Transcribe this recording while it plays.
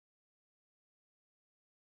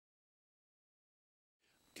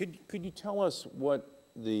Could you tell us what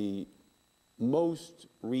the most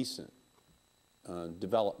recent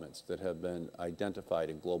developments that have been identified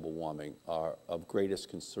in global warming are of greatest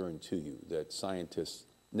concern to you that scientists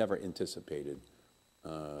never anticipated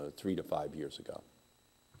 3 to 5 years ago?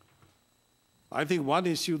 I think one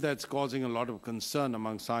issue that's causing a lot of concern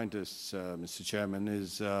among scientists, Mr. Chairman,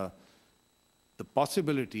 is the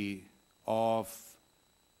possibility of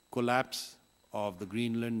collapse of the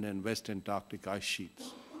Greenland and West Antarctic ice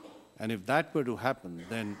sheets. And if that were to happen,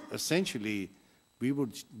 then essentially we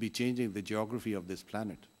would be changing the geography of this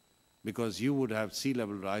planet, because you would have sea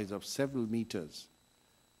level rise of several meters.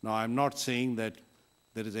 Now, I'm not saying that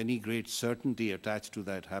there is any great certainty attached to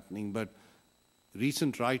that happening, but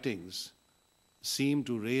recent writings seem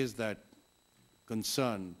to raise that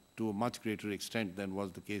concern to a much greater extent than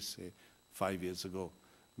was the case, say, 5 years ago,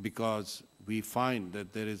 because we find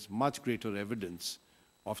that there is much greater evidence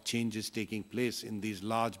of changes taking place in these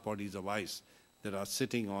large bodies of ice that are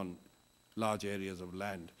sitting on large areas of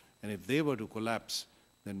land. And if they were to collapse,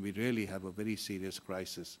 then we really have a very serious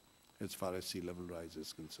crisis as far as sea level rise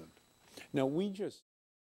is concerned. Now, we just